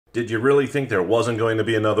Did you really think there wasn't going to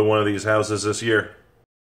be another one of these houses this year?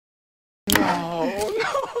 No.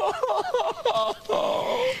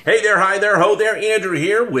 Hey there, hi there, ho there, Andrew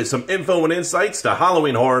here with some info and insights to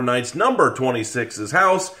Halloween Horror Nights number 26's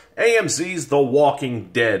house, AMC's The Walking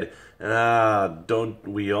Dead. Don't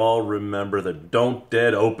we all remember the Don't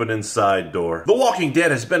Dead Open Inside door? The Walking Dead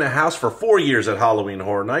has been a house for 4 years at Halloween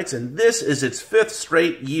Horror Nights, and this is its 5th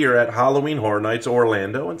straight year at Halloween Horror Nights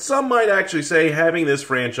Orlando, and some might actually say having this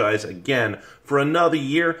franchise again for another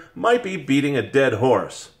year might be beating a dead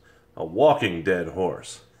horse. A walking dead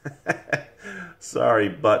horse. Sorry,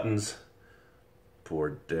 Buttons.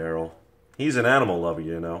 Poor Daryl. He's an animal lover,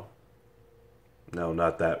 you know. No,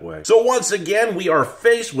 not that way. So once again, we are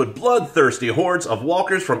faced with bloodthirsty hordes of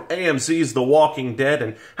walkers from AMC's The Walking Dead,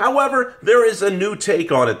 and however, there is a new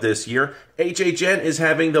take on it this year. HHN is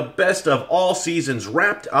having the best of all seasons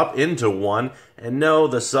wrapped up into one, and no,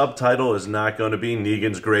 the subtitle is not going to be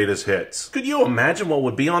Negan's Greatest Hits. Could you imagine what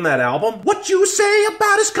would be on that album? What you say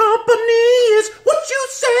about his company is what you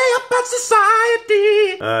say about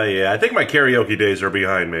society. Yeah, I think my karaoke days are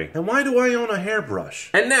behind me. And why do I own a hairbrush?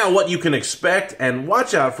 And now what you can expect, and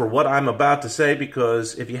watch out for what I'm about to say,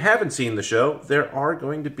 because if you haven't seen the show, there are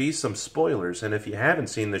going to be some spoilers, and if you haven't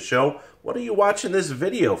seen the show, what are you watching this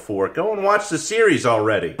video for? Go and watch the series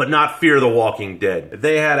already. But not Fear the Walking Dead. If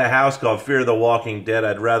they had a house called Fear the Walking Dead,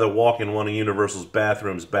 I'd rather walk in one of Universal's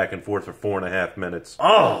bathrooms back and forth for 4.5 minutes.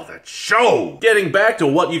 Oh, that show! Getting back to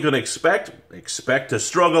what you can expect to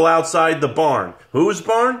struggle outside the barn. Whose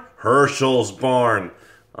barn? Herschel's barn.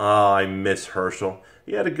 Oh, I miss Herschel.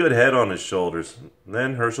 He had a good head on his shoulders.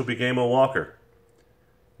 Then Herschel became a walker.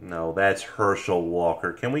 No, that's Herschel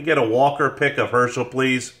Walker. Can we get a Walker pic of Herschel,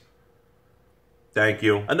 please? Thank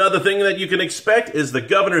you. Another thing that you can expect is the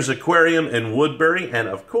Governor's Aquarium in Woodbury, and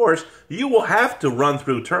of course, you will have to run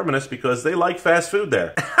through Terminus because they like fast food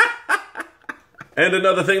there. And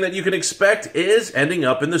another thing that you can expect is ending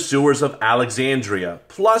up in the sewers of Alexandria.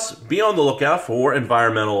 Plus, be on the lookout for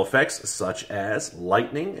environmental effects such as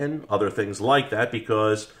lightning and other things like that,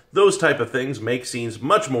 because those type of things make scenes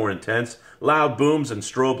much more intense. Loud booms and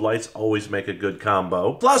strobe lights always make a good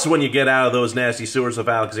combo. Plus, when you get out of those nasty sewers of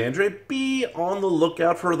Alexandria, be on the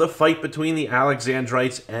lookout for the fight between the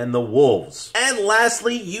Alexandrites and the wolves. And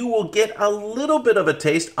lastly, you will get a little bit of a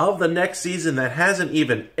taste of the next season that hasn't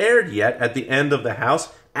even aired yet at the end of the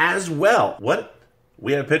house as well. What?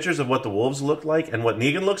 We have pictures of what the wolves look like and what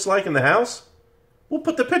Negan looks like in the house? We'll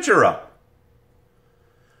put the picture up.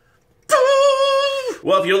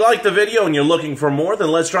 Well, if you liked the video and you're looking for more, then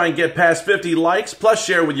let's try and get past 50 likes, plus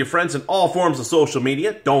share with your friends in all forms of social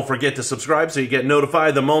media. Don't forget to subscribe so you get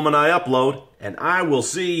notified the moment I upload, and I will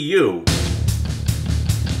see you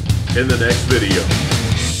in the next video.